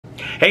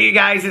Hey you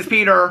guys, it's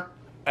Peter,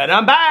 and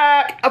I'm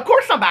back. Of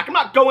course I'm back. I'm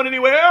not going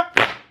anywhere.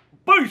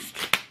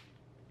 Boost.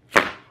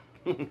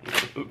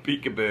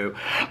 Peekaboo.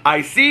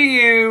 I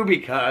see you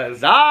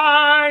because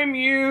I'm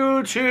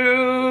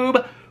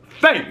YouTube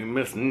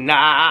famous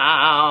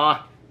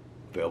now.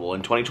 Available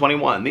in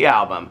 2021, the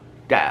album,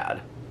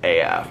 Dad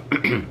AF.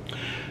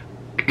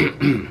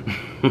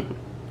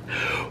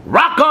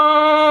 Rock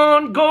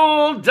on,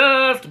 gold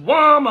dust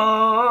woman.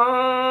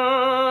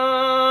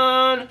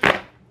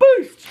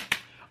 Boost.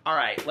 All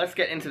right, let's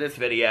get into this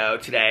video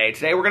today.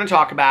 Today we're going to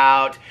talk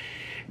about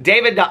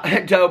David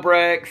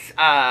Dobrik'S.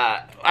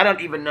 I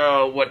don't even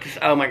know what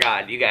to, oh my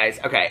god, you guys.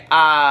 Okay,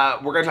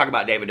 we're going to talk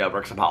about David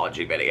Dobrik'S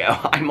apology video.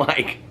 I'm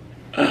like,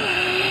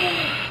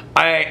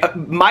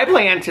 my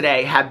plan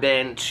today had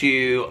been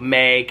to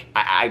make,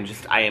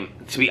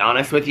 to be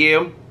honest with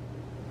you,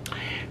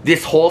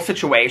 this whole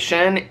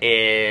situation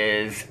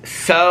is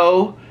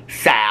so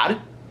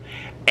sad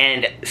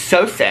and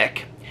so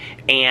sick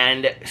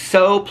and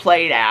so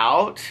played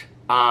out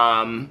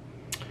in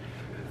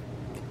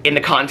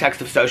the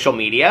context of social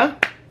media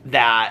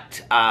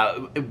that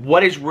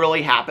what is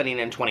really happening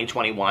in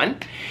 2021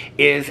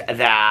 is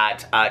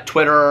that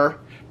Twitter,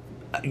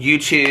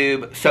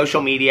 YouTube,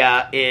 social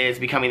media is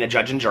becoming the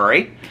judge and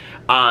jury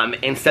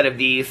instead of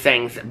these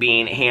things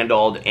being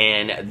handled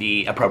in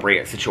the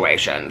appropriate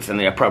situations and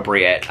the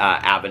appropriate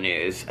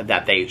avenues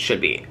that they should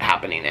be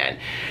happening in.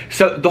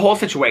 So the whole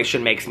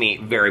situation makes me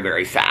very,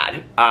 very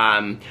sad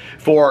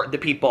for the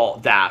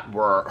people that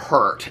were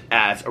hurt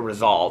as a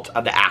result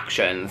of the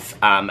actions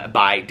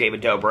by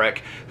David Dobrik,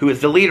 who is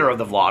the leader of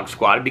the Vlog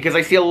Squad, because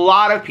I see a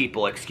lot of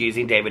people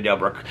excusing David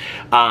Dobrik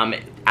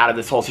out of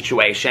this whole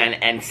situation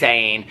and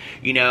saying,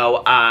 you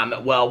know,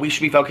 well, we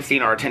should be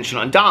focusing our attention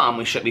on Dom,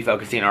 we should be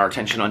focusing our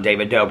attention on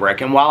David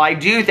Dobrik. And while I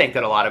do think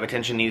that a lot of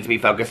attention needs to be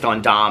focused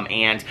on Dom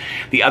and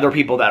the other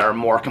people that are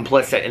more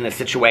complicit in this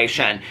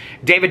situation,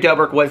 David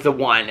Dobrik was the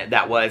one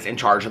that was in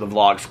charge of the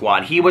Vlog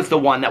Squad. He was the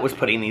one that was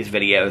putting these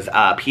videos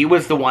up. He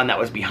was the one that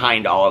was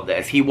behind all of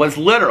this. He was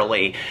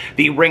literally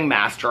the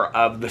ringmaster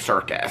of the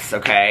circus,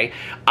 okay?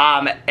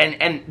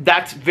 And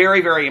that's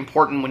very, very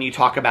important when you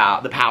talk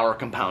about the power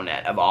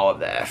component of all of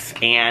this.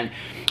 And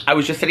I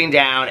was just sitting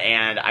down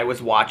and I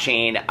was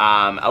watching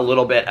a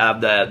little bit of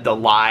the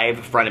live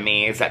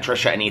frenemies that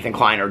Trisha and Ethan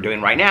Klein are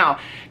doing right now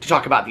to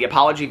talk about the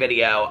apology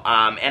video.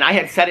 And I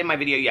had said in my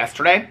video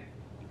yesterday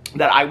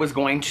that I was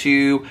going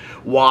to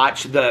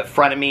watch the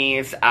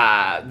frenemies,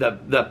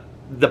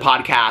 the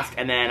podcast,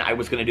 and then I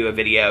was going to do a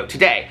video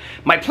today.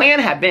 My plan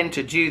had been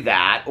to do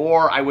that,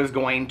 or I was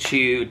going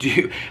to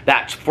do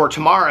that for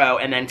tomorrow,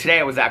 and then today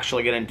I was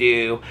actually going to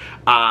do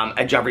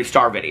a Jeffree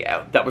Star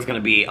video that was going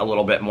to be a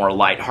little bit more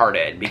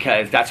lighthearted,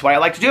 because that's what I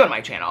like to do on my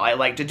channel. I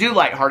like to do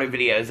lighthearted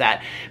videos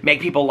that make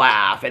people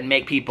laugh and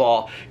make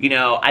people, you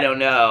know, I don't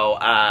know,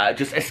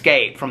 just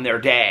escape from their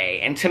day.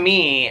 And to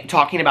me,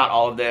 talking about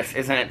all of this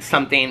isn't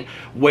something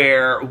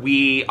where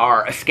we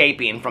are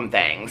escaping from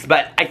things,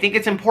 but I think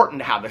it's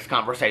important to have this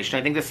conversation.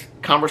 I think this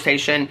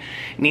conversation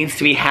needs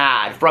to be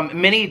had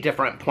from many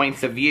different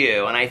points of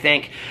view, and I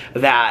think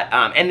that,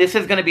 and this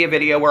is going to be a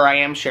video where I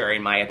am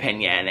sharing my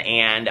opinion,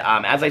 and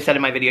as I said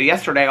in my video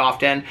yesterday,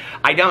 often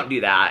I don't do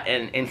that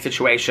in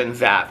situations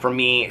that for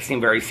me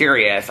seem very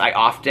serious. I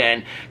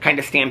often kind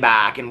of stand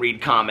back and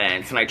read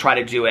comments, and I try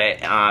to do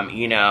it,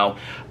 you know,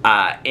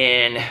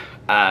 in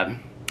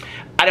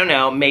I don't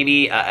know,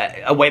 maybe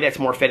a way that's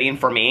more fitting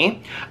for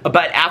me.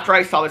 But after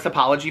I saw this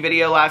apology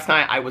video last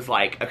night, I was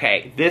like,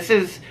 okay, this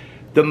is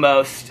the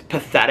most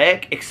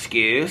pathetic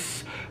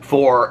excuse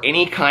for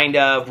any kind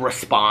of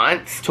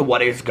response to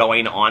what is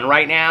going on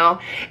right now.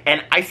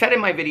 And I said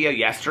in my video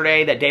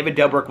yesterday that David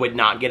Dobrik would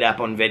not get up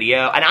on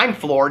video, and I'm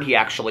floored he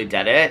actually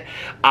did it.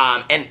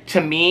 And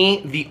to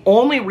me, the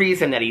only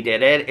reason that he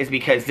did it is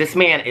because this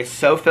man is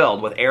so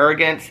filled with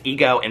arrogance,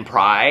 ego, and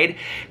pride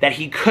that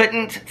he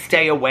couldn't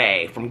stay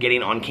away from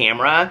getting on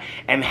camera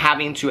and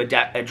having to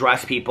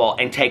address people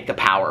and take the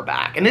power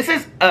back. And this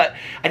is, I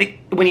think,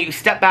 when you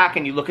step back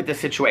and you look at this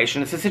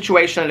situation, it's a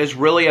situation that is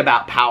really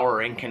about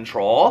power and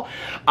control.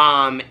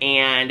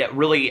 And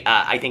really,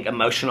 I think,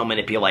 emotional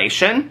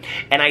manipulation.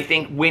 And I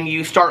think when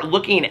you start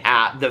looking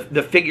at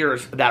the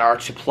figures that are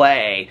to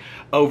play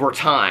over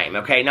time,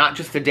 okay, not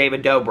just the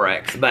David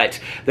Dobrik'S, but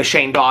the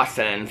Shane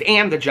Dawsons,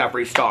 and the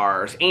Jeffree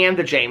Stars, and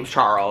the James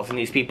Charles, and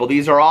these people,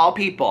 these are all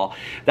people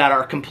that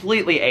are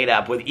completely ate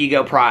up with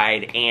ego,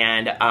 pride,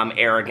 and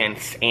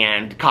arrogance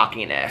and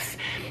cockiness,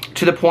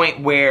 to the point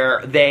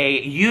where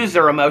they use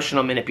their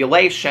emotional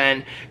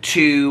manipulation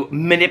to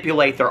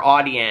manipulate their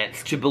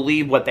audience to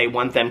believe what they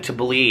want them to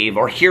believe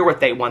or hear what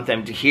they want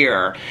them to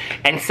hear.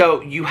 And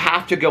so you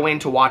have to go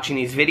into watching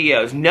these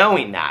videos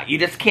knowing that. You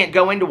just can't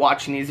go into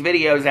watching these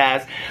videos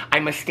as,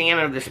 I'm a stan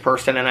of this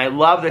person and I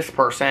love this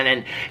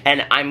person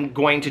and I'm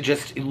going to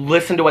just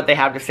listen to what they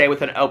have to say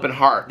with an open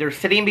heart. They're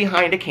sitting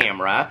behind a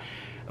camera.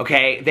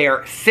 Okay,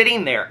 they're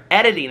sitting there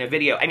editing a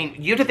video. I mean,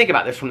 you have to think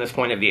about this from this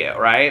point of view,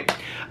 right?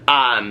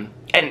 And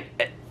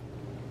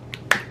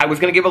I was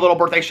going to give a little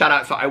birthday shout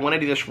out, so I want to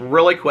do this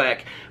really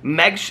quick.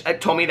 Meg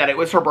told me that it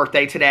was her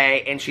birthday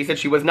today, and she said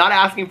she was not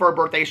asking for a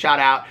birthday shout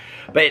out,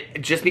 but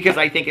just because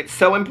I think it's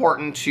so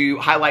important to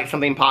highlight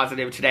something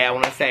positive today, I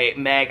want to say,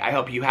 Meg, I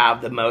hope you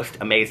have the most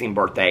amazing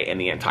birthday in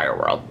the entire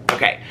world.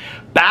 Okay,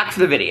 back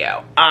to the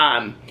video.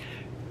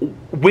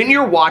 When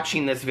you're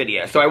watching this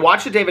video, so I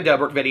watched the David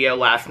Dobrik video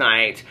last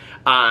night,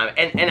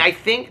 and I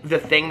think the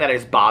thing that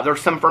is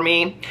bothersome for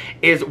me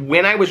is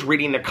when I was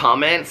reading the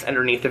comments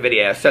underneath the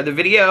video. So the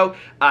video,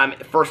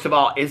 first of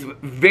all, is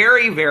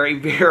very, very,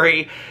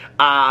 very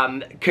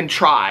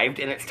contrived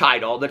in its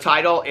title. The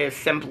title is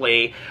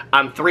simply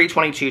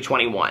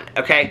 3/22/21,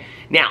 okay?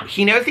 Now,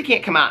 he knows he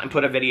can't come out and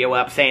put a video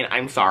up saying,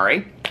 I'm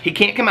sorry. He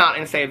can't come out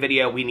and say a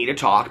video, we need to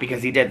talk,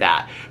 because he did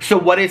that. So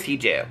what does he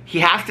do? He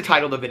has to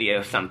title the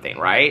video something,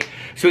 right?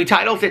 So he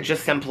titles it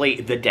just simply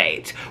The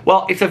Date.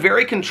 Well, it's a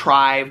very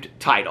contrived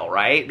title,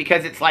 right?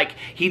 Because it's like,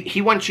 he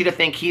wants you to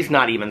think he's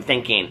not even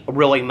thinking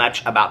really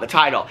much about the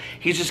title.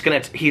 He's just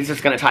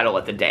gonna title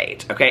it The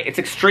Date, okay? It's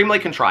extremely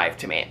contrived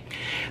to me.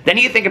 Then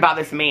you think about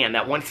this man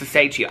that wants to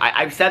say to you,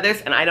 I've said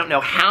this, and I don't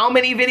know how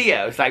many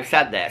videos I've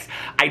said this.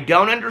 I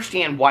don't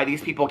understand why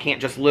these people can't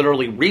just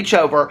literally reach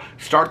over,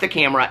 start the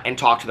camera, and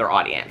talk to their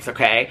audience,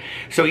 okay?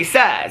 So he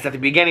says at the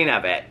beginning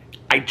of it,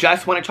 I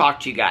just want to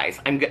talk to you guys.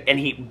 And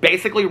he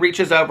basically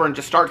reaches over and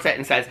just starts it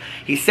and says,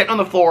 he's sitting on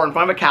the floor in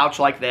front of a couch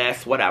like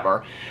this,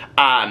 whatever.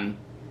 And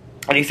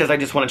he says, I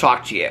just want to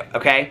talk to you,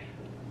 okay?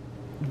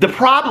 The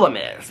problem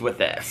is with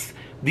this,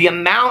 the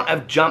amount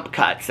of jump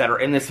cuts that are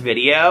in this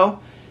video,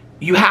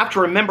 you have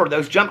to remember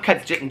those jump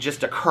cuts didn't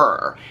just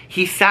occur.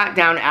 He sat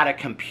down at a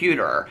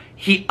computer.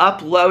 He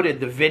uploaded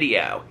the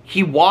video.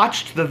 He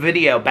watched the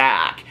video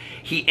back.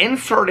 He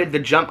inserted the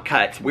jump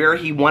cuts where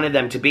he wanted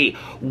them to be.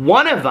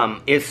 One of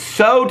them is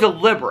so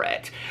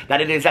deliberate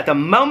that it is at the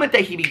moment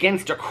that he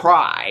begins to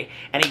cry,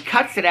 and he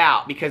cuts it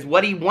out because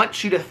what he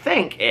wants you to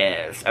think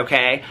is,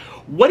 okay,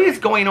 what is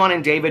going on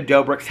in David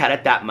Dobrik's head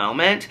at that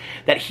moment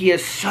that he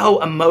is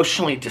so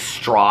emotionally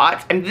distraught?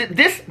 And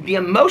the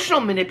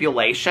emotional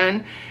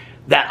manipulation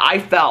that I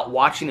felt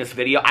watching this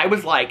video, I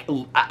was like,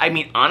 I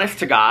mean, honest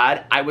to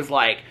God, I was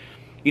like,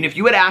 you know, if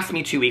you had asked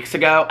me 2 weeks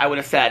ago, I would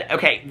have said,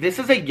 okay, this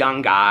is a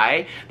young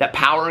guy that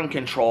power and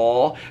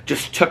control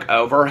just took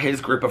over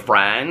his group of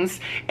friends,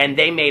 and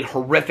they made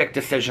horrific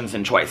decisions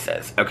and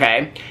choices,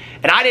 okay?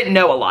 And I didn't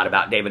know a lot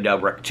about David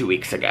Dobrik 2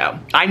 weeks ago.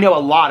 I know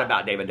a lot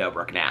about David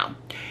Dobrik now.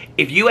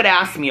 If you had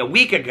asked me a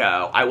week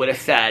ago, I would have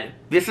said,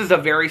 this is a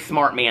very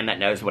smart man that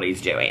knows what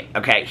he's doing,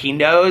 okay? He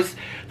knows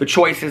the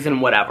choices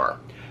and whatever.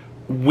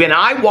 When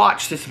I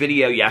watched this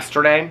video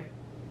yesterday,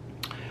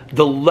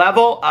 the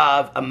level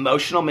of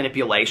emotional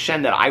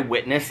manipulation that I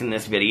witnessed in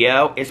this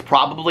video is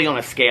probably on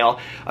a scale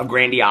of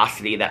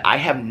grandiosity that I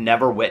have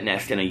never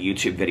witnessed in a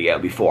YouTube video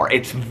before.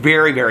 It's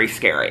very, very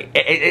scary.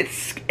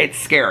 It's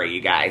scary,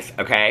 you guys,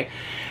 okay?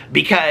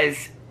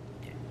 Because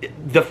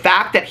the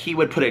fact that he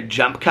would put a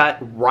jump cut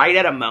right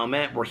at a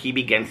moment where he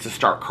begins to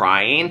start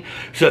crying,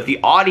 so that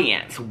the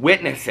audience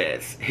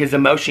witnesses his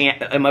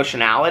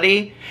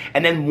emotionality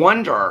and then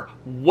wonder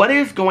what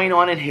is going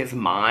on in his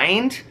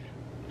mind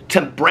to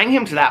bring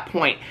him to that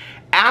point,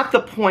 at the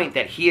point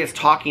that he is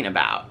talking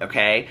about,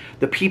 okay,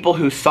 the people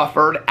who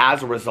suffered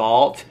as a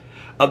result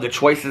of the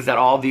choices that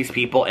all of these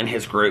people in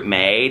his group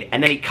made,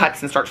 and then he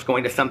cuts and starts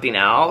going to something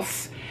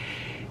else.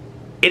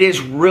 It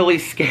is really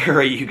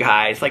scary, you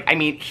guys. Like, I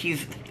mean,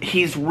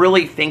 he's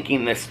really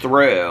thinking this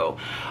through.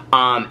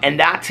 And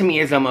that to me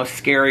is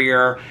almost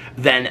scarier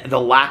than the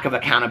lack of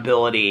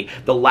accountability,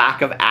 the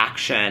lack of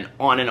action,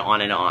 on and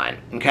on and on,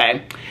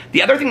 okay?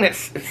 The other thing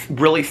that's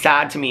really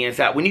sad to me is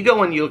that when you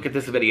go and you look at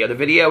this video, the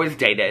video is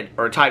dated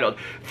or titled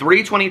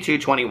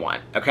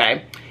 3/22/21,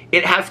 okay?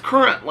 It has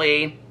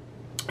currently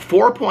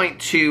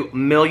 4.2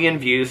 million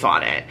views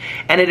on it,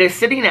 and it is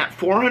sitting at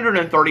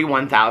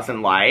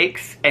 431,000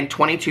 likes and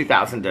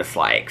 22,000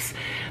 dislikes.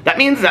 That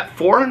means that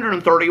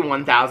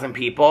 431,000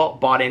 people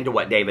bought into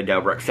what David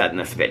Dobrik said in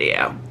this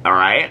video, all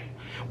right?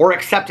 Or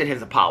accepted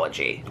his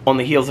apology. On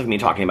the heels of me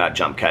talking about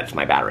jump cuts,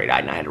 my battery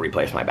died and I had to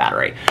replace my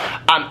battery.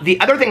 The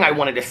other thing I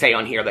wanted to say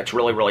on here that's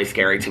really, really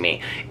scary to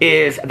me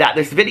is that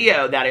this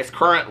video that is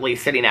currently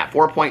sitting at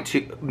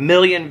 4.2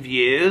 million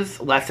views,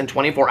 less than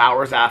 24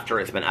 hours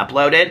after it's been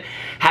uploaded,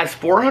 has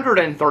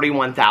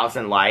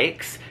 431,000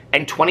 likes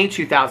and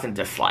 22,000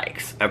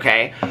 dislikes,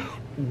 okay?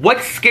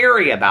 What's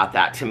scary about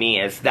that to me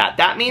is that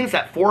that means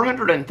that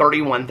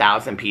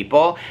 431,000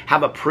 people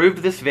have approved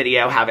this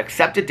video, have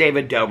accepted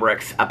David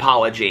Dobrik's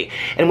apology.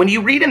 And when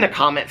you read in the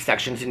comment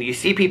sections and you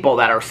see people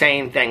that are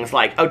saying things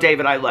like, oh,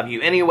 David, I love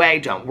you anyway,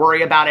 don't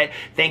worry about it,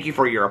 thank you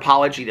for your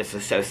apology, this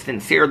is so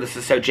sincere, this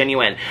is so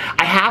genuine,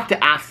 I have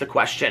to ask the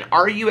question,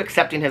 are you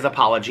accepting his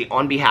apology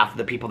on behalf of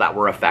the people that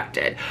were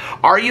affected?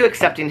 Are you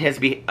accepting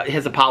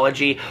his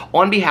apology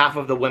on behalf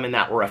of the women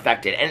that were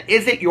affected? And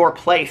is it your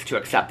place to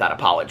accept that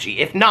apology?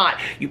 If not,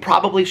 you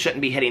probably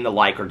shouldn't be hitting the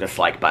like or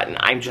dislike button.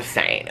 I'm just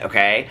saying,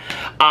 okay?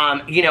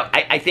 You know,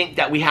 I think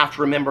that we have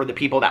to remember the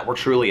people that were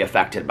truly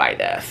affected by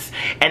this.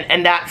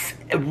 And that's,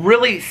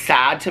 really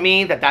sad to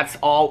me that that's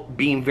all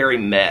being very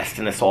missed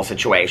in this whole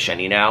situation,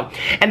 you know?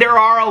 And there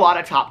are a lot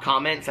of top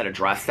comments that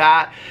address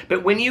that,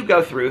 but when you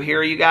go through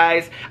here, you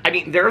guys, I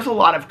mean, there's a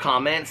lot of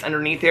comments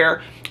underneath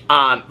here.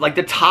 Like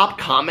the top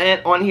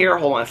comment on here,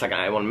 hold on a second,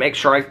 I want to make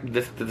sure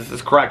this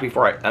is correct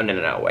before I, oh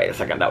no, wait a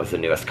second, that was the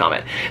newest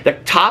comment. The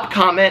top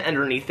comment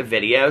underneath the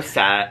video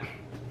said,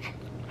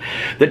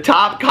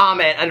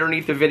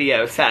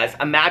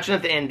 imagine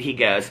at the end he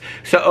goes,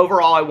 so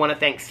overall I want to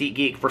thank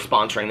SeatGeek for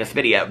sponsoring this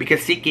video, because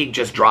SeatGeek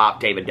just dropped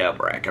David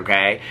Dobrik,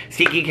 okay?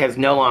 SeatGeek is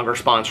no longer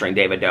sponsoring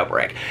David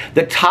Dobrik.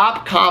 The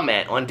top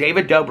comment on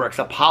David Dobrik's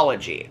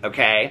apology,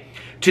 okay,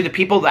 to the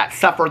people that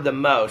suffered the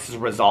most as a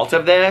result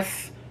of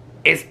this,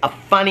 is a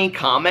funny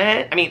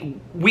comment. I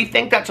mean, we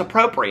think that's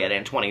appropriate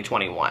in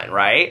 2021,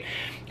 right?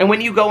 And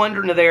when you go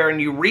under there and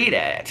you read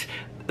it,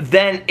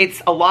 then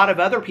it's a lot of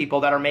other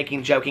people that are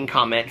making joking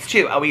comments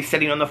too. Oh, he's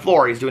sitting on the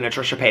floor, he's doing a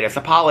Trisha Paytas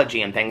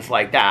apology and things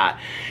like that.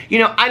 You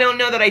know, I don't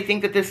know that I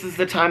think that this is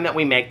the time that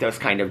we make those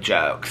kind of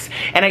jokes.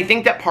 And I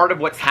think that part of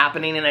what's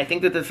happening, and I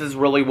think that this is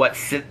really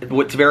what's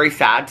very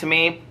sad to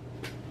me,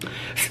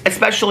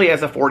 especially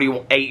as a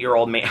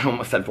 48-year-old man, I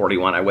almost said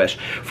 41, I wish,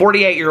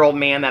 48-year-old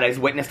man that has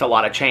witnessed a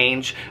lot of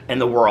change in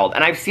the world.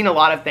 And I've seen a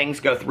lot of things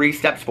go 3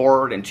 steps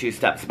forward and 2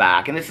 steps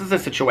back. And this is a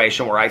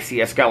situation where I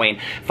see us going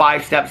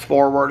 5 steps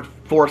forward,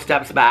 4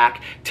 steps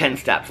back, 10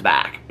 steps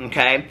back,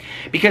 okay?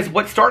 Because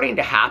what's starting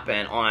to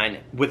happen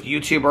with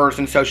YouTubers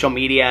and social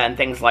media and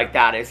things like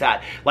that is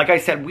that, like I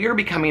said, we are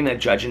becoming the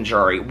judge and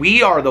jury.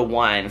 We are the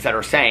ones that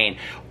are saying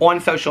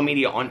on social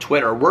media, on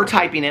Twitter, we're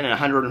typing in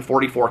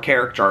 144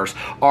 characters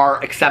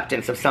our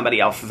acceptance of somebody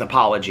else's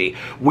apology.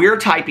 We're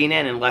typing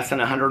in less than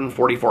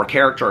 144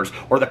 characters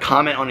or the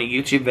comment on a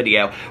YouTube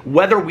video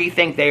whether we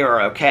think they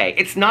are okay.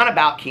 It's not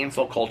about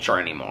cancel culture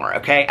anymore,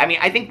 okay? I mean,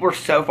 I think we're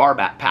so far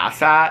back past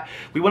that.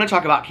 We want to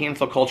talk about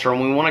cancel culture,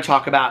 and we want to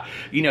talk about,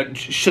 you know,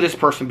 should this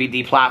person be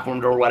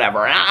deplatformed or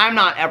whatever. And I'm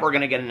not ever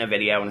going to get in a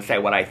video and say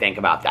what I think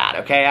about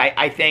that, okay?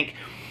 I think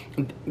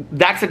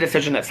that's a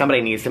decision that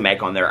somebody needs to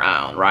make on their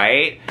own,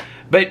 right?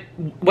 But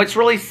what's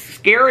really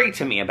scary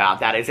to me about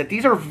that is that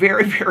these are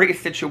very,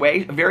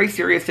 very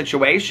serious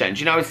situations.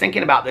 You know, I was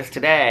thinking about this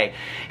today,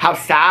 how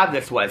sad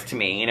this was to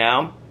me, you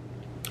know?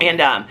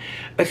 And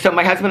so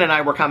my husband and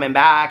I were coming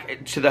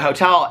back to the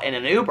hotel in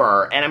an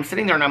Uber, and I'm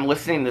sitting there and I'm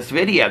listening to this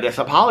video, this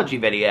apology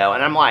video,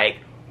 and I'm like,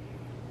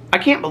 I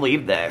can't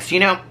believe this,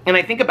 you know? And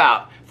I think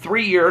about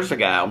 3 years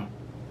ago,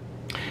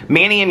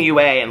 Manny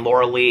MUA and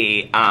Laura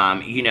Lee,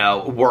 you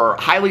know, were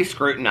highly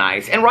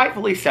scrutinized, and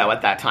rightfully so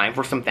at that time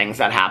for some things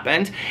that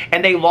happened,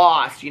 and they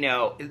lost, you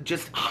know,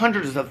 just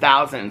hundreds of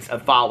thousands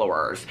of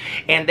followers,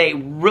 and they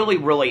really,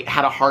 really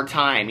had a hard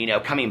time, you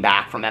know, coming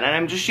back from that. And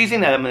I'm just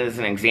using them as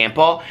an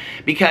example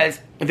because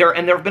there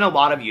have been a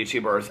lot of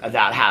YouTubers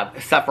that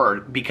have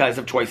suffered because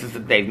of choices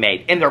that they've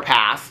made in their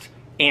past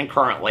and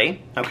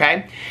currently,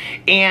 okay?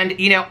 And,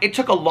 you know, it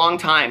took a long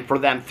time for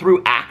them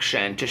through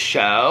action to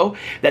show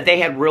that they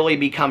had really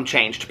become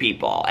changed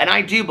people. And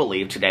I do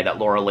believe today that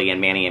Laura Lee and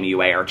Manny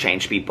MUA are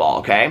changed people,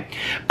 okay?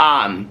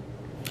 And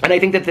I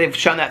think that they've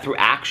shown that through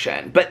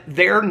action. But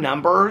their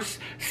numbers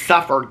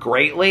suffered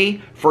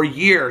greatly for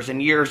years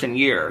and years and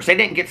years. They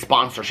didn't get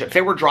sponsorships.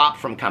 They were dropped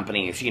from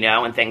companies, you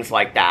know, and things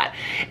like that.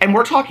 And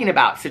we're talking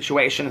about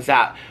situations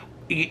that,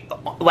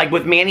 like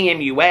with Manny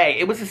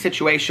MUA, it was a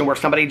situation where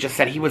somebody just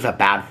said he was a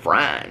bad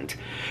friend.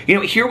 You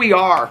know, here we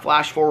are,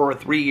 flash forward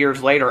 3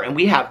 years later, and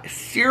we have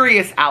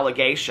serious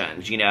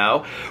allegations, you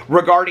know,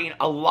 regarding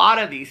a lot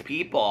of these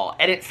people.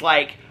 And it's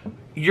like,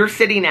 you're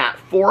sitting at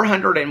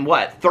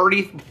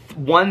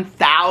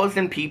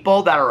 31,000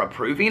 people that are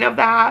approving of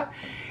that.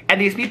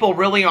 And these people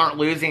really aren't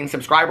losing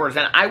subscribers.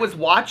 And I was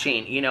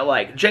watching, you know,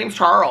 like James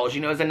Charles, you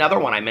know, is another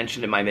one I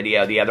mentioned in my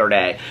video the other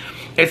day.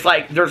 It's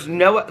like there's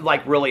no,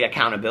 like, really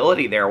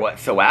accountability there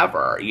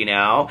whatsoever, you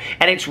know?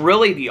 And it's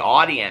really the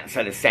audience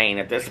that is saying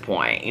at this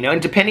point, you know? And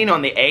depending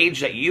on the age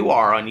that you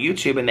are on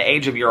YouTube and the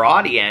age of your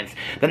audience,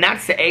 then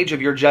that's the age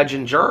of your judge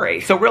and jury.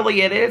 So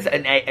really it is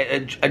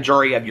a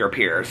jury of your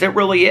peers. It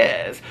really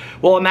is.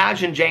 Well,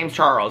 imagine James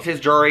Charles. His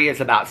jury is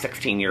about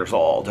 16 years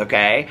old,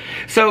 okay?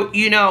 So,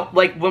 you know,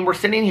 like when we're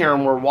sitting here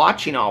and we're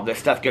watching all this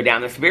stuff go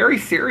down, this very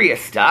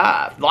serious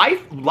stuff,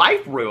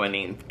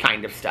 life-ruining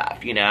kind of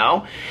stuff, you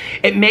know?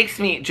 It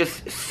makes me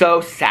just so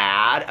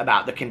sad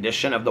about the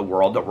condition of the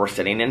world that we're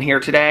sitting in here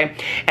today.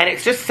 And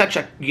it's just such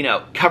a, you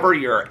know, cover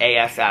your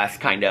ASS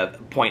kind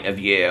of point of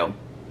view.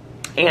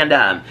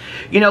 And,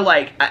 you know,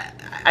 like,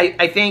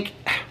 I think,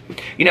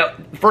 you know,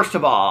 first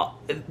of all,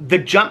 the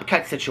jump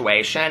cut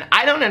situation,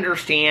 I don't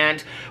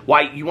understand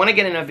why you want to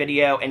get in a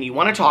video and you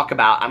want to talk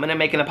about, I'm going to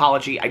make an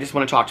apology, I just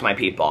want to talk to my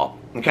people.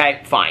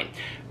 Okay, fine.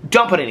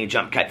 Don't put any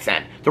jump cuts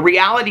in. The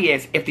reality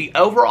is, if the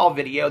overall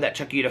video that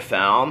took you to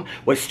film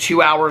was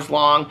 2 hours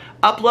long,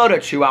 upload a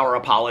 2-hour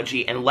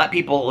apology and let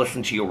people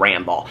listen to you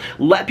ramble.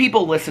 Let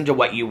people listen to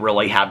what you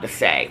really have to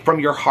say from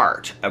your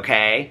heart,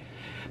 okay?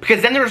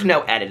 Because then there's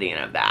no editing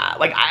of that.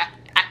 Like,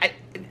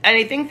 and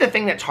I think the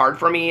thing that's hard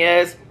for me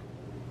is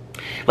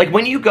Like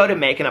when you go to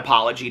make an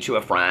apology to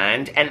a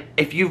friend, and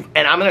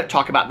I'm going to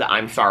talk about the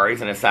I'm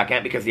sorry's in a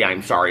second because the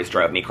I'm sorry's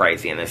drove me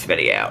crazy in this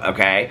video,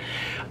 okay?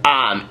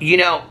 You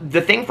know,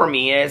 the thing for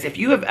me is if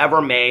you have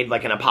ever made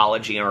like an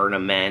apology or an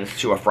amends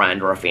to a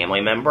friend or a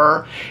family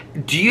member,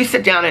 do you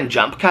sit down and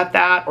jump cut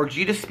that, or do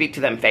you just speak to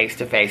them face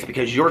to face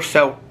because you're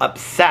so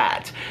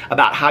upset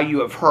about how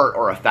you have hurt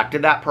or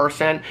affected that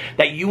person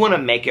that you want to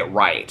make it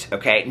right,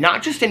 okay?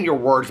 Not just in your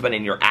words, but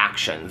in your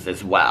actions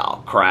as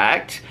well,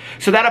 correct?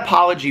 So that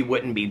apology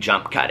wouldn't be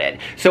jump cutted.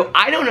 So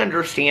I don't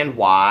understand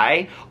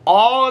why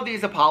all of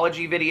these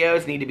apology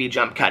videos need to be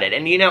jump cutted.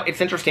 And you know,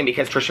 it's interesting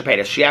because Trisha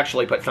Paytas, she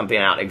actually put something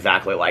out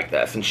exactly like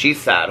this. And she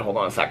said, hold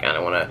on a second, I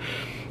want to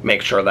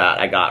make sure that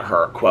I got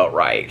her quote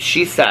right.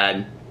 She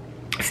said,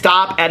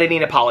 "Stop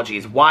editing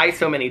apologies. Why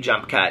so many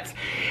jump cuts?"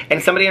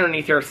 And somebody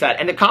underneath here said,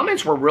 and the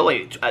comments were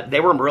really, they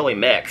were really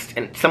mixed.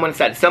 And someone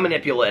said, "So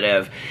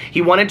manipulative.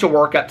 He wanted to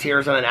work up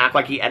tears and then act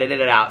like he edited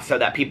it out so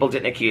that people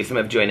didn't accuse him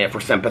of doing it for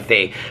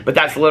sympathy. But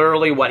that's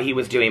literally what he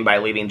was doing by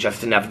leaving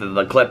just enough of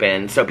the clip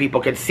in so people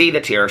could see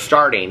the tears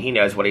starting. He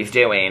knows what he's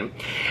doing."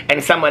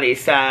 And somebody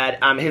said,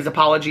 his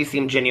apology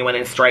seemed genuine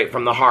and straight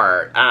from the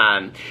heart.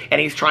 And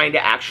he's trying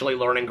to actually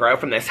learn and grow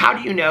from this. How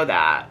do you know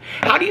that?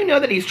 How do you know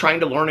that he's trying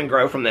to learn and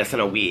grow from this in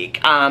a week?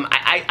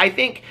 I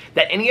think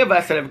that any of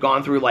us that have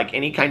gone through like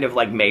any kind of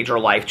like major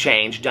life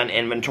change, done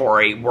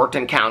inventory, worked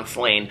in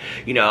counseling,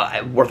 you know,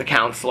 worked a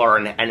counselor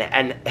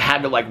and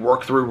had to like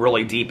work through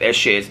really deep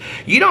issues,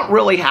 you don't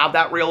really have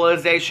that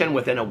realization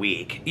within a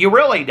week. You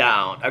really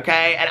don't,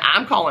 okay? And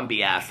I'm calling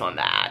BS on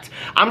that.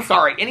 I'm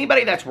sorry,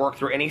 anybody that's worked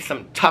through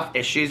some tough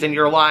issues in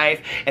your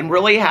life and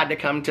really had to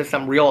come to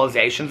some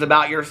realizations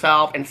about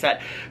yourself and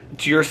said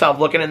to yourself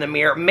looking in the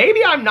mirror,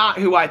 maybe I'm not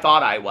who I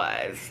thought I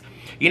was.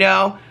 You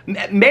know,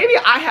 maybe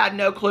I had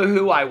no clue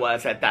who I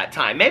was at that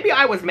time. Maybe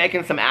I was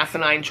making some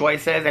asinine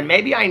choices, and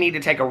maybe I need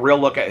to take a real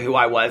look at who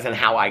I was and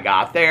how I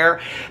got there.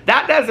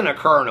 That doesn't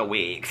occur in a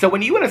week. So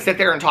when you want to sit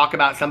there and talk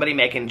about somebody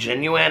making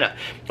genuine,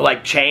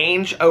 like,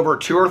 change over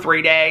 2 or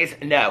 3 days,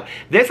 no.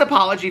 This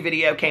apology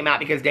video came out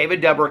because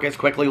David Dobrik is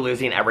quickly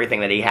losing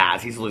everything that he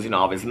has. He's losing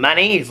all of his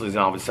money. He's losing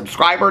all of his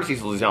subscribers.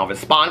 He's losing all of his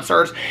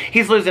sponsors.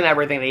 He's losing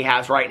everything that he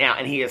has right now,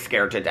 and he is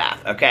scared to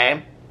death,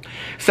 okay?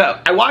 So,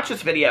 I watched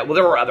this video. Well,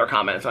 there were other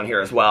comments on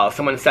here as well.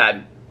 Someone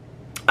said,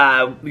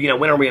 you know,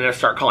 when are we going to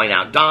start calling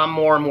out Dom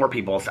more and more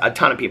people? A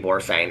ton of people are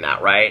saying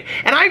that, right?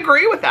 And I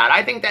agree with that.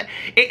 I think that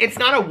it's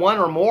not a one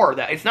or more.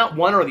 That it's not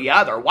one or the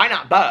other. Why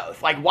not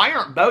both? Like, why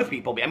aren't both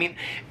people? I mean,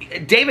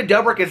 David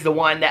Dobrik is the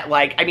one that,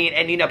 like, I mean,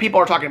 and you know,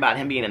 people are talking about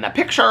him being in that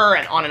picture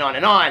and on and on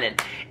and on.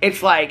 And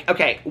it's like,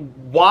 okay,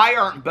 why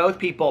aren't both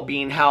people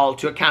being held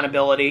to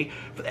accountability?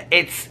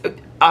 It's,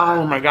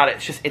 oh my God,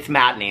 it's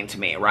maddening to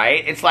me,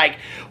 right? It's like,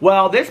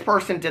 well, this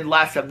person did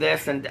less of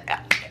this, and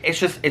it's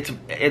just,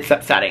 it's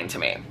upsetting to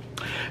me.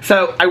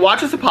 So I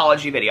watched this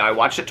apology video. I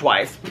watched it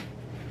twice.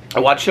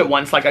 I watched it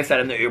once, like I said,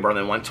 in the Uber, and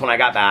then once when I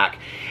got back.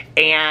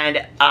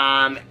 And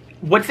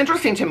what's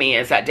interesting to me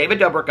is that David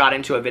Dobrik got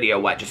into a video,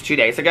 what, just 2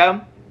 days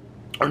ago?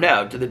 Or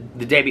no, the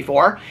day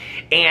before,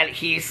 and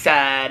he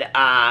said,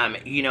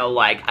 you know,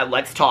 like,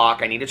 let's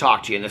talk, I need to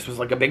talk to you, and this was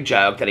like a big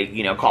joke that he,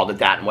 you know, called it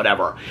that and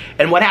whatever.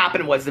 And what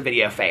happened was the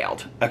video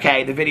failed,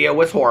 okay? The video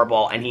was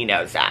horrible, and he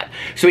knows that.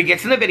 So he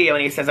gets in the video,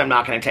 and he says, I'm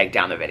not going to take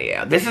down the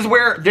video. This is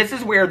where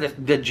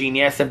the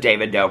genius of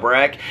David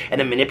Dobrik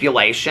and the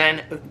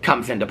manipulation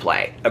comes into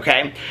play,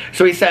 okay?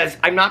 So he says,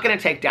 I'm not going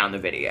to take down the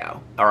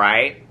video, all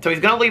right? So he's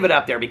going to leave it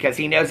up there because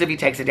he knows if he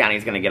takes it down,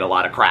 he's going to get a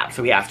lot of crap,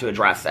 so he has to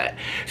address it.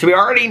 So he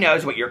already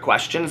knows what your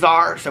questions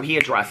are, so he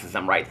addresses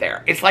them right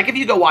there. It's like if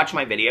you go watch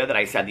my video that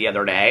I said the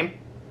other day,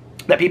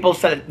 that people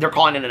said they're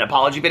calling it an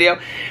apology video.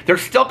 They're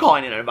still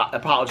calling it an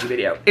apology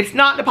video. It's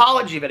not an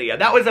apology video.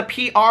 That was a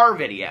PR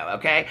video,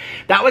 okay?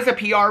 That was a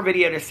PR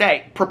video to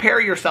say,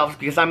 prepare yourselves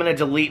because I'm going to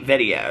delete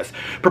videos.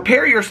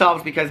 Prepare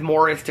yourselves because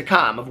more is to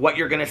come of what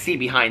you're going to see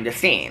behind the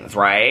scenes,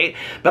 right?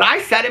 But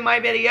I said in my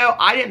video,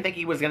 I didn't think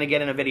he was going to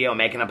get in a video and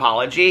make an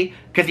apology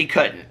because he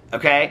couldn't,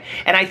 okay?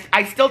 And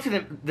I still,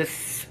 to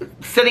this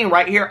sitting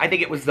right here, I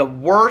think it was the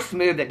worst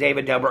move that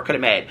David Dobrik could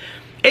have made.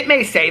 It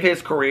may save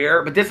his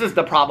career, but this is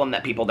the problem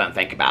that people don't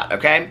think about,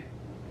 okay?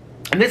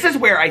 And this is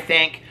where I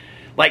think,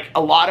 like,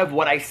 a lot of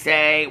what I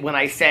say when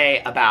I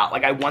say about,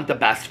 like, I want the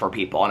best for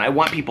people, and I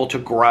want people to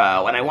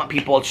grow, and I want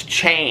people to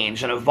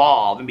change and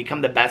evolve and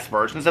become the best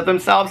versions of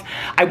themselves.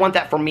 I want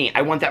that for me.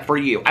 I want that for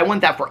you. I want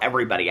that for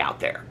everybody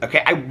out there,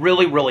 okay? I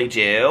really, really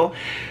do.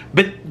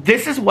 But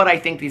this is what I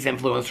think these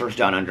influencers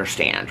don't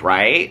understand,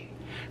 right?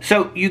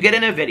 So you get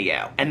in a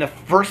video, and the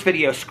first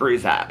video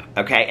screws up,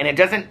 okay? And it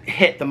doesn't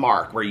hit the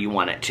mark where you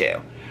want it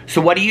to.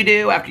 So what do you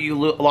do after you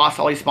lost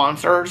all these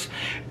sponsors?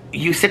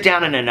 You sit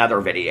down in another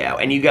video,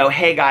 and you go,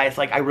 hey guys,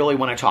 like, I really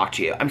want to talk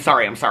to you. I'm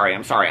sorry, I'm sorry,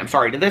 I'm sorry. I'm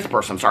sorry to this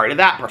person, I'm sorry to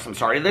that person, I'm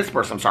sorry to this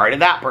person, I'm sorry to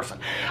that person.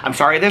 I'm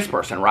sorry to this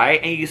person,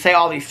 right? And you say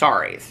all these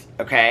sorries,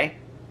 okay?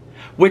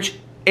 Which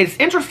it's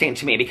interesting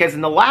to me because in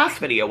the last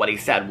video what he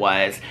said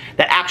was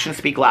that actions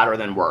speak louder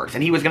than words,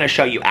 and he was going to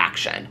show you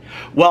action.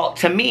 Well,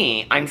 to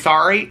me, I'm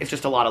sorry, it's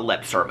just a lot of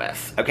lip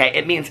service, okay?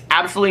 It means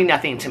absolutely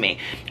nothing to me.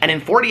 And in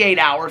 48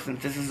 hours,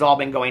 since this has all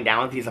been going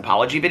down with these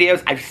apology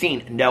videos, I've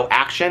seen no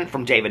action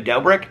from David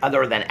Dobrik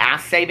other than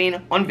ass saving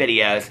on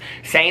videos,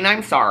 saying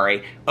I'm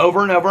sorry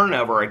over and over and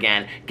over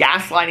again,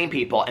 gaslighting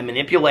people and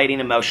manipulating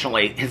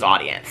emotionally his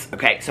audience,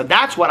 okay? So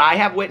that's what I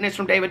have witnessed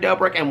from David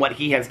Dobrik and what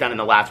he has done in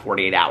the last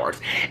 48 hours.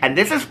 And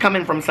this is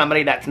coming from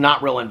somebody that's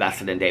not real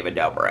invested in David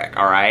Dobrik,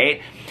 all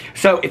right?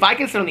 So if I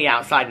can sit on the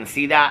outside and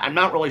see that, I'm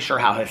not really sure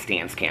how his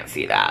stands can't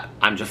see that.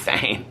 I'm just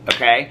saying,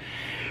 okay?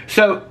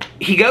 So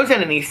he goes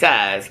in and he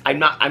says, I'm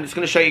just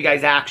going to show you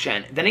guys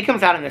action. Then he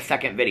comes out in the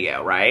second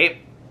video, right?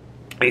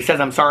 He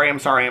says, I'm sorry, I'm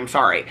sorry, I'm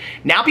sorry.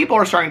 Now people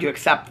are starting to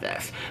accept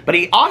this. But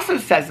he also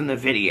says in the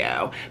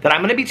video that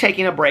I'm going to be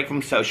taking a break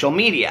from social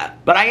media.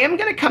 But I am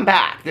going to come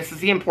back. This is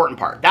the important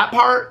part. That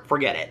part,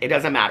 forget it. It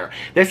doesn't matter.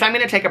 This I'm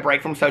going to take a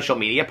break from social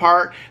media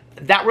part,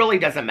 that really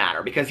doesn't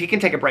matter because he can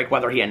take a break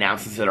whether he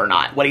announces it or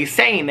not. What he's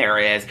saying there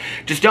is,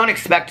 just don't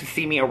expect to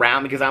see me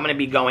around because I'm going to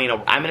be going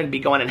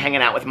and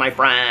hanging out with my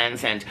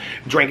friends and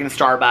drinking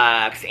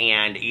Starbucks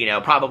and, you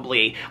know,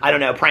 probably, I don't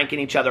know, pranking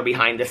each other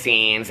behind the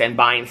scenes and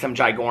buying some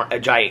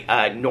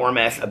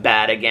enormous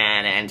bed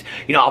again, and,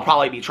 you know, I'll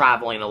probably be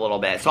traveling a little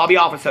bit. So I'll be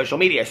off of social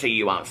media so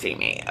you won't see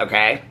me,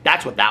 okay?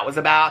 That's what that was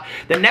about.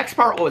 The next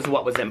part was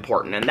what was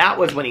important, and that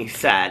was when he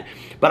said,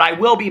 but I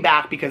will be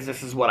back because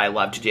this is what I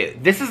love to do.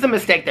 This is the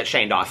mistake that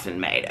Shane Dawson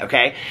made,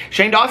 okay?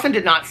 Shane Dawson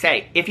did not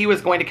say if he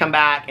was going to come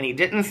back, and he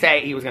didn't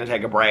say he was going to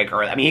take a break,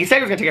 or, I mean, he said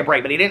he was going to take a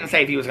break, but he didn't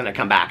say if he was going to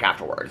come back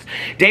afterwards.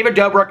 David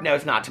Dobrik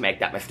knows not to make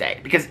that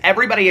mistake because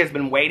everybody has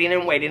been waiting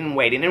and waiting and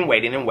waiting and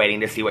waiting and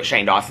waiting to see what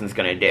Shane Dawson's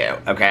going to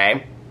do,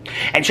 okay?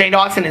 And Shane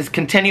Dawson is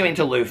continuing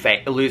to lose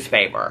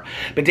favor.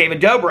 But David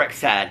Dobrik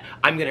said,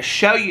 I'm going to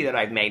show you that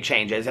I've made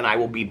changes and I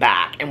will be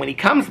back. And when he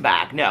comes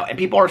back, no. And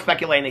people are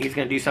speculating that he's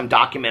going to do some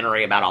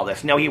documentary about all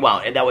this. No, he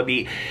won't. And that would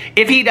be,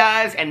 if he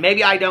does, and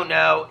maybe I don't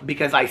know,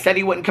 because I said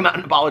he wouldn't come out in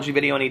an apology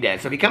video and he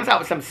did. So if he comes out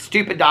with some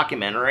stupid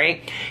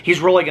documentary, he's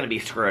really going to be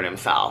screwing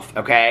himself,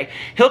 okay?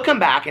 He'll come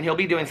back and he'll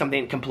be doing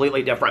something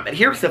completely different. But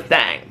here's the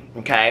thing,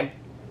 okay?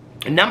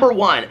 Number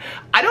one,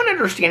 I don't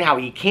understand how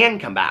he can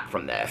come back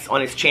from this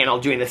on his channel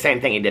doing the same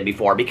thing he did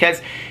before,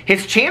 because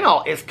his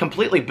channel is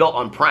completely built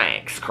on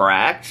pranks,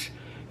 correct?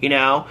 You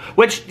know?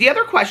 Which, the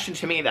other question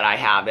to me that I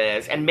have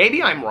is, and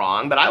maybe I'm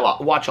wrong, but I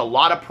watch a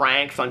lot of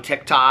pranks on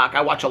TikTok.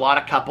 I watch a lot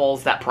of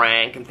couples that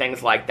prank and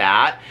things like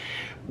that.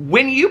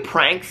 When you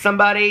prank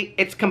somebody,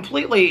 it's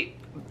completely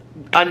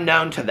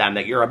unknown to them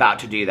that you're about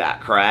to do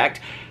that, correct?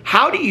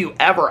 How do you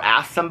ever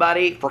ask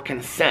somebody for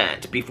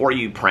consent before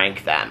you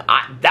prank them?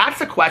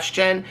 That's a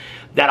question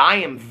that I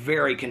am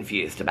very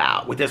confused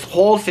about with this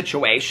whole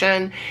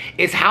situation,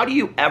 is how do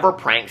you ever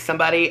prank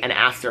somebody and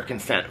ask their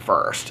consent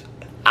first?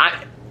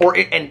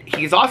 And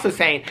he's also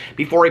saying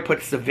before he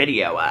puts the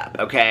video up,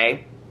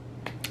 okay?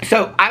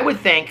 So I would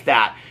think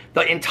that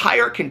the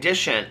entire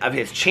condition of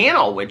his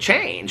channel would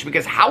change,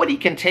 because how would he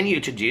continue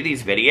to do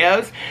these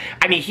videos?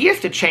 I mean, he has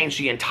to change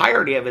the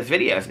entirety of his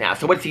videos now.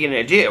 So what's he going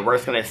to do? We're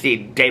just going to see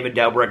David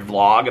Dobrik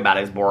vlog about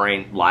his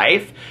boring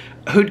life?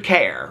 Who'd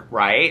care,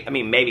 right? I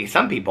mean, maybe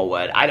some people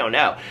would. I don't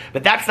know.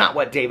 But that's not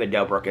what David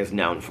Dobrik is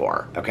known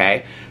for,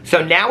 okay?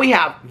 So now we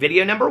have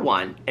video number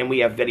 1 and we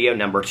have video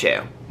number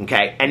 2,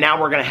 okay? And now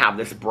we're going to have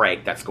this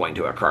break that's going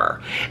to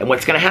occur. And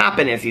what's going to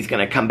happen is he's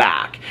going to come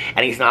back.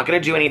 And he's not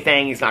going to do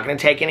anything. He's not going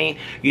to take any,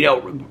 you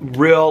know,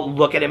 real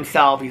look at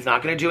himself. He's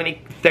not going to do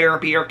any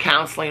therapy or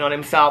counseling on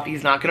himself.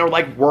 He's not going to,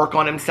 like, work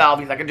on himself.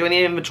 He's not going to do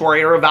any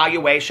inventory or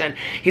evaluation.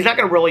 He's not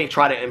going to really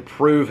try to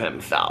improve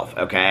himself,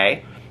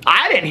 okay?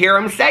 I didn't hear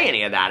him say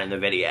any of that in the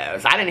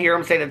videos. I didn't hear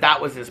him say that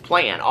that was his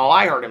plan. All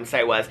I heard him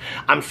say was,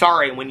 I'm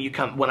sorry,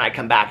 when I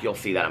come back, you'll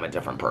see that I'm a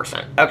different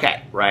person.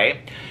 Okay,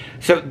 right?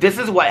 So this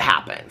is what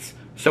happens.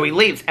 So he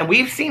leaves, and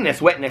we've seen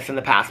this witnessed in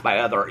the past by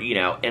other, you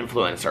know,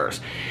 influencers.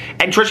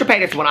 And Trisha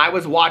Paytas, when I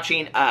was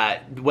watching the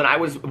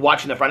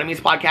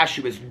Frenemies podcast,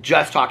 she was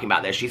just talking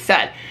about this. She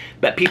said,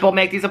 but people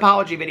make these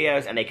apology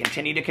videos, and they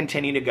continue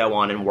to go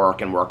on and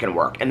work and work and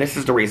work. And this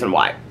is the reason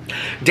why.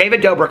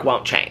 David Dobrik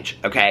won't change,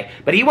 okay?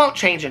 But he won't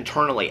change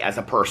internally as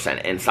a person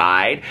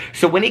inside.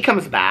 So when he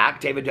comes back,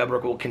 David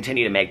Dobrik will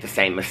continue to make the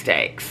same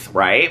mistakes,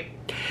 right?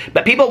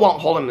 But people won't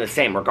hold him in the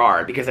same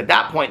regard, because at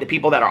that point, the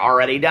people that are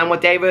already done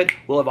with David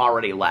will have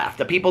already left.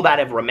 The people that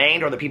have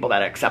remained are the people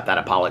that accept that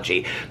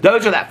apology.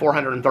 Those are that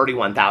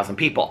 431,000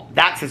 people.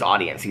 That's his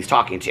audience he's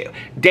talking to.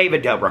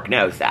 David Dobrik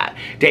knows that.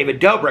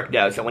 David Dobrik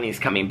knows that when he's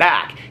coming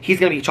back, he's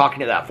going to be talking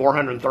to that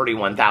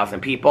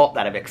 431,000 people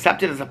that have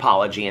accepted his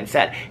apology and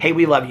said, hey,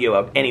 we love you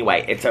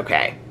anyway, it's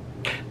okay.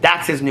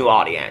 That's his new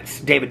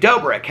audience. David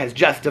Dobrik has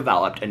just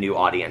developed a new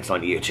audience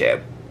on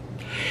YouTube.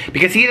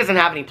 Because he doesn't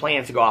have any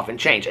plans to go off and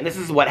change. And this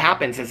is what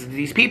happens is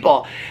these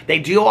people, they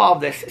do all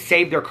this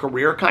save their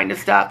career kind of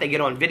stuff. They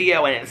get on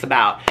video and it's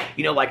about,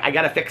 you know, like, I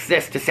got to fix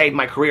this to save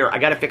my career. I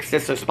got to fix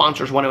this so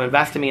sponsors want to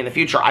invest in me in the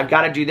future. I've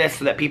got to do this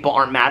so that people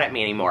aren't mad at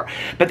me anymore.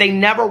 But they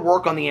never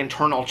work on the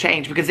internal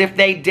change, because if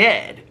they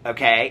did,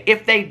 okay,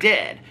 if they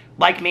did,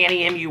 like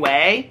Manny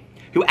MUA,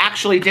 who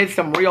actually did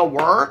some real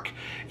work,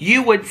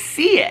 you would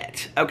see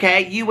it,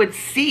 okay? You would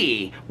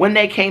see when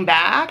they came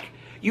back,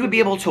 you would be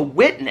able to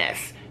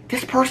witness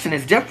this person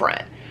is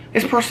different.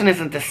 This person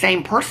isn't the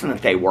same person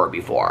that they were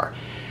before.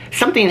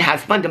 Something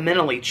has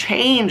fundamentally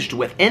changed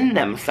within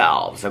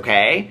themselves,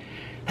 okay?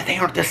 That they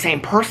aren't the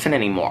same person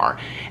anymore.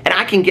 And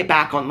I can get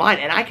back online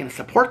and I can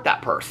support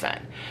that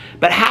person.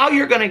 But how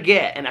you're going to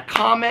get in a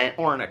comment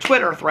or in a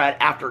Twitter thread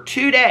after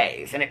 2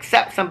 days and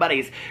accept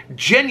somebody's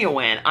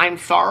genuine I'm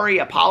sorry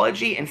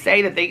apology and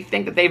say that they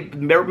think that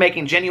they're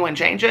making genuine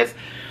changes,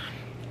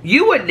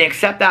 you wouldn't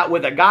accept that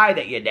with a guy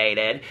that you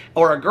dated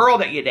or a girl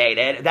that you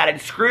dated that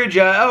had screwed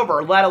you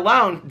over, let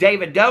alone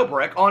David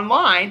Dobrik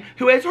online,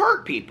 who has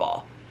hurt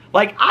people.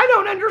 Like, I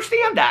don't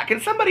understand that.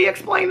 Can somebody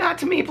explain that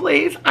to me,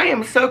 please? I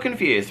am so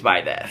confused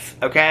by this,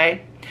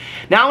 okay?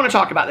 Now I want to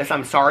talk about this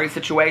I'm sorry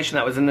situation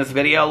that was in this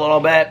video a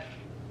little bit.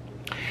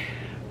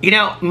 You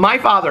know, my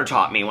father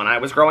taught me when I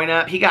was growing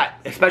up. He got,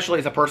 especially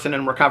as a person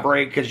in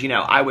recovery, because, you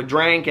know, I would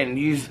drink and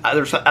use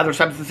other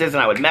substances and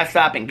I would mess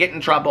up and get in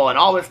trouble and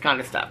all this kind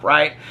of stuff,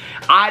 right?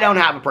 I don't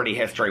have a pretty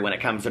history when it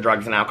comes to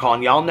drugs and alcohol,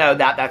 and y'all know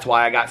that. That's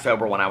why I got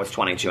sober when I was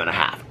 22 and a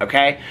half,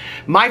 okay?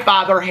 My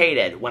father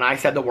hated when I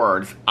said the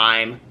words,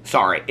 I'm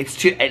sorry. It's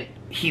too... And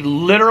he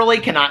literally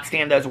cannot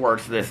stand those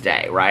words to this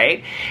day,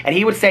 right? And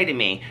he would say to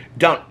me,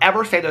 don't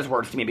ever say those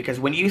words to me,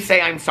 because when you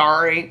say I'm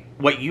sorry,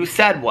 what you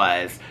said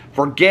was,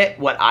 forget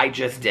what I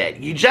just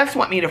did. You just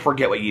want me to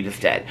forget what you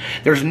just did.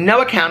 There's no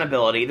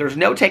accountability. There's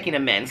no taking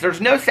amends. There's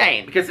no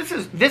saying, because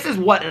this is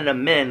what an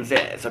amends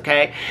is,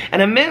 okay?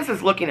 An amends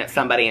is looking at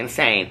somebody and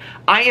saying,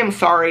 I am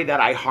sorry that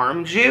I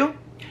harmed you.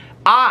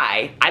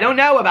 I don't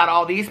know about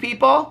all these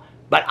people,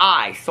 but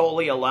I,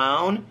 solely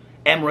alone,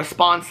 am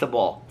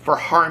responsible for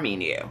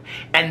harming you.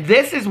 And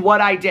this is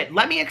what I did.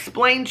 Let me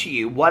explain to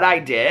you what I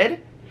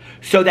did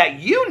so that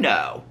you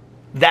know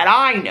that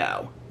I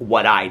know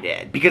what I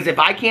did. Because if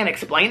I can't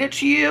explain it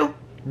to you,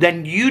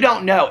 then you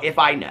don't know if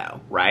I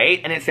know, right?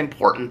 And it's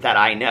important that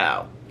I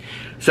know.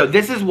 So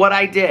this is what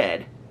I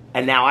did,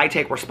 and now I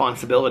take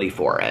responsibility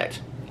for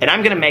it. And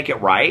I'm going to make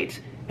it right.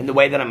 And the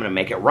way that I'm going to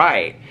make it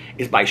right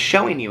is by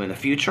showing you in the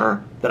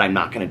future that I'm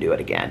not going to do it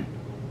again.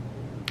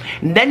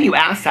 And then you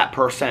ask that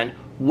person,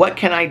 what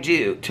can I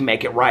do to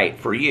make it right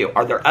for you?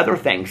 Are there other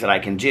things that I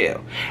can do?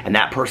 And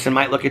that person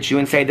might look at you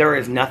and say, there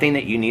is nothing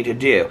that you need to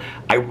do.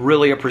 I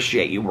really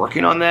appreciate you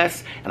working on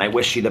this, and I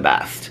wish you the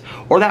best.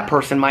 Or that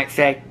person might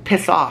say,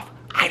 piss off.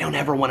 I don't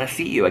ever want to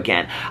see you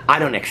again. I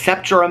don't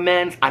accept your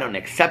amends. I don't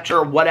accept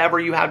your whatever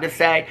you have to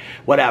say,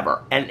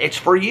 whatever. And it's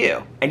for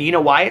you. And you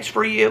know why it's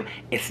for you?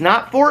 It's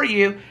not for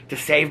you to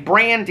save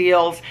brand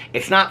deals.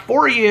 It's not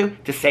for you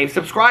to save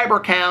subscriber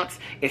counts.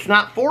 It's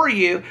not for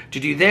you to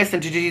do this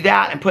and to do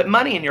that and put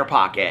money in your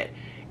pocket.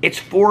 It's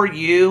for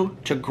you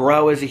to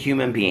grow as a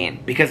human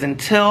being. Because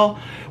until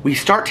we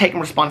start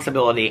taking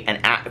responsibility and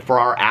for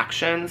our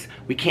actions,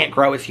 we can't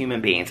grow as human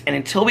beings. And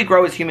until we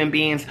grow as human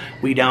beings,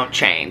 we don't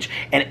change.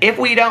 And if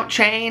we don't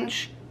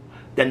change,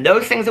 then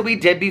those things that we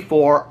did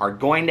before are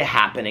going to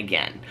happen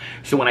again.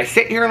 So when I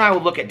sit here and I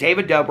will look at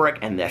David Dobrik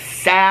and this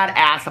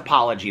sad-ass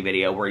apology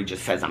video where he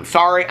just says, I'm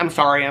sorry, I'm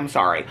sorry, I'm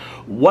sorry,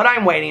 what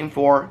I'm waiting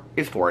for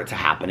is for it to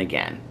happen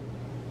again.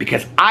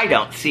 Because I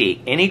don't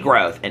see any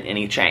growth and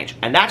any change.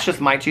 And that's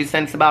just my 2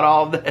 cents about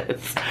all of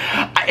this.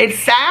 It's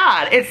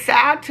sad. It's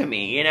sad to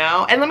me, you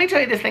know? And let me tell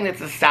you this thing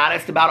that's the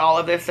saddest about all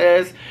of this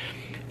is,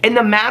 in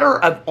the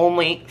matter of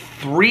only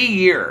 3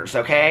 years,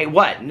 okay?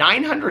 What,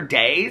 900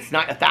 days?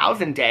 Not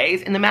 1,000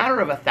 days? In the matter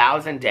of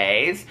 1,000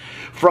 days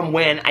from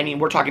when, I mean,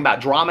 we're talking about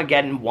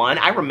Dramageddon 1.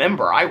 I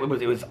remember,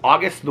 it was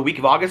August, the week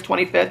of August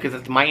 25th, because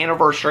it's my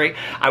anniversary.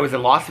 I was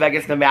in Las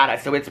Vegas,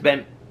 Nevada, so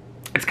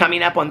it's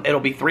coming up on, it'll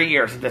be 3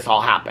 years that this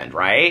all happened,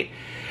 right?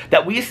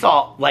 That we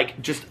saw,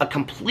 like, just a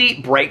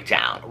complete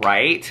breakdown,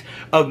 right,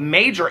 of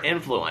major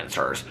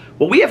influencers.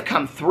 Well, we have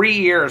come 3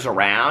 years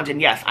around,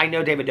 and yes, I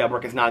know David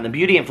Dobrik is not in the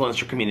beauty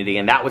influencer community,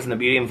 and that was in the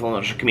beauty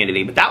influencer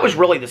community, but that was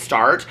really the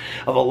start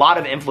of a lot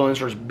of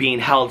influencers being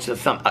held to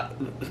some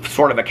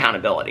sort of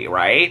accountability,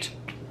 right?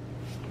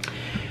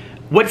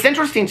 What's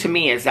interesting to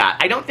me is that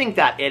I don't think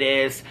that it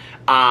is,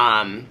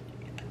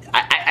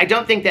 I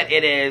don't think that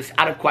it is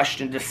out of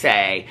question to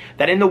say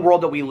that in the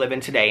world that we live in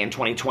today in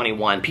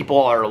 2021,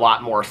 people are a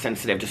lot more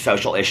sensitive to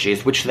social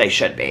issues, which they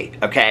should be,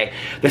 okay?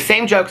 The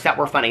same jokes that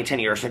were funny 10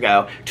 years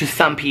ago to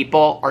some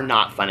people are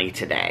not funny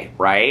today,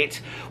 right?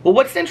 Well,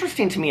 what's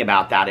interesting to me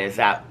about that is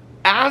that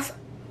as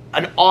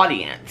an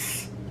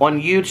audience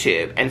on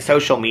YouTube and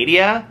social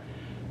media,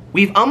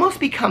 we've almost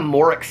become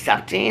more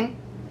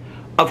accepting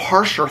of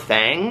harsher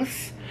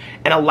things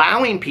and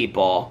allowing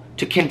people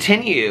to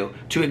continue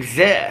to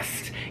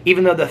exist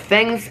even though the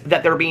things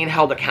that they're being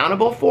held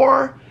accountable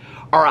for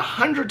are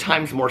 100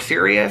 times more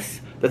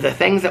serious than the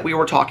things that we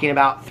were talking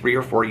about 3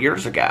 or 4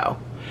 years ago.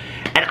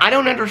 And I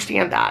don't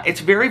understand that. It's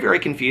very, very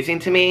confusing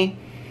to me.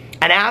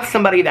 And as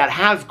somebody that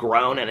has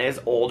grown and is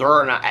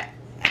older, and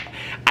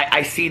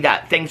I see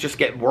that things just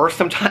get worse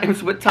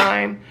sometimes with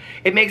time,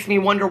 it makes me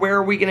wonder, where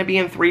are we going to be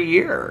in 3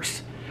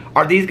 years?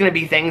 Are these going to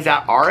be things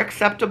that are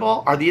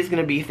acceptable? Are these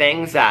going to be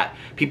things that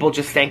people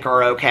just think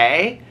are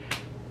okay?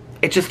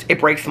 It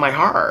breaks my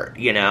heart,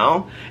 you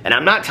know? And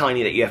I'm not telling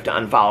you that you have to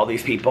unfollow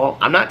these people.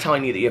 I'm not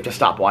telling you that you have to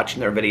stop watching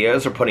their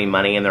videos or putting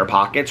money in their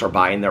pockets or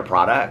buying their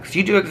products.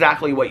 You do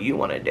exactly what you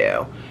want to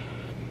do.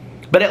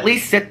 But at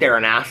least sit there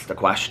and ask the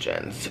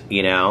questions,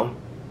 you know?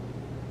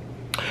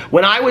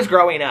 When I was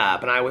growing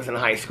up and I was in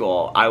high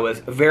school, I was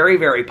very,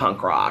 very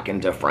punk rock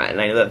and different. And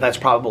I know that that's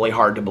probably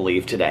hard to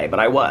believe today, but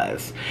I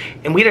was.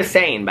 And we had a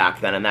saying back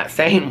then, and that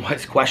saying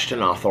was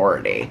question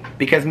authority.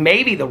 Because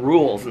maybe the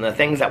rules and the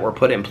things that were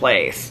put in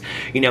place,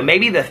 you know,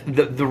 maybe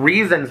the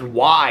reasons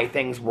why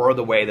things were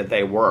the way that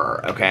they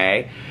were,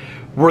 okay,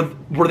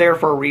 were there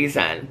for a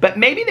reason. But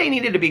maybe they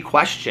needed to be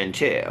questioned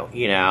too,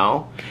 you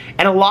know?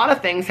 And a lot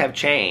of things have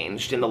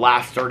changed in the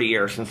last 30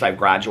 years since I've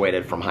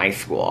graduated from high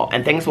school.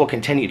 And things will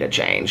continue to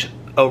change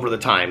over the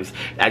times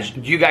as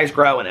you guys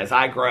grow and as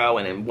I grow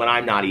and when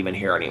I'm not even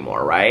here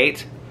anymore,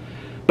 right?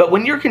 But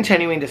when you're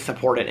continuing to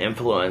support an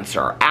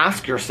influencer,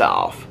 ask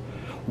yourself,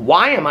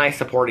 why am I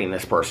supporting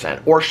this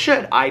person? Or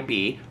should I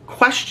be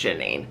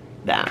questioning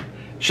them?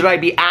 Should I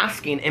be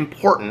asking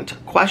important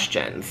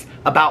questions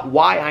about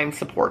why I'm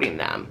supporting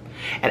them?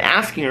 And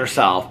asking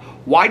yourself,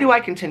 why do I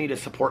continue to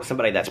support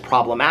somebody that's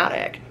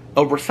problematic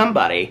over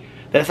somebody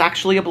that is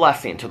actually a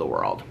blessing to the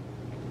world?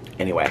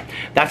 Anyway,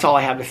 that's all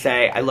I have to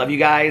say. I love you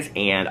guys,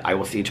 and I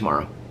will see you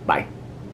tomorrow. Bye.